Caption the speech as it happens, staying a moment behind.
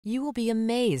You will be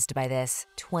amazed by this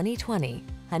 2020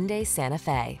 Hyundai Santa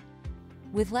Fe.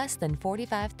 With less than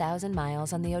 45,000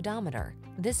 miles on the odometer,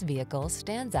 this vehicle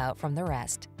stands out from the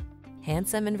rest.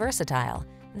 Handsome and versatile,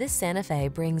 this Santa Fe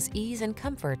brings ease and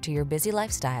comfort to your busy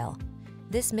lifestyle.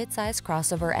 This midsize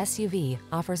crossover SUV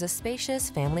offers a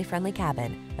spacious, family-friendly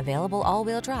cabin, available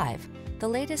all-wheel drive, the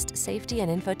latest safety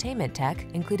and infotainment tech,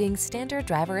 including standard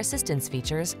driver assistance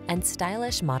features and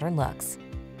stylish modern looks.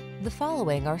 The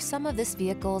following are some of this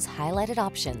vehicle's highlighted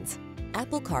options: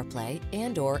 Apple CarPlay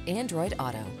and/or Android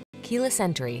Auto, keyless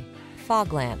entry,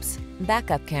 fog lamps,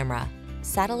 backup camera,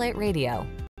 satellite radio,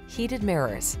 heated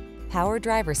mirrors, power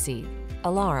driver seat,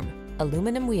 alarm,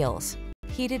 aluminum wheels,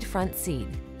 heated front seat.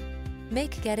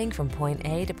 Make getting from point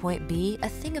A to point B a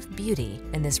thing of beauty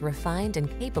in this refined and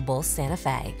capable Santa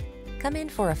Fe. Come in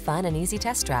for a fun and easy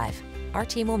test drive. Our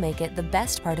team will make it the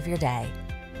best part of your day.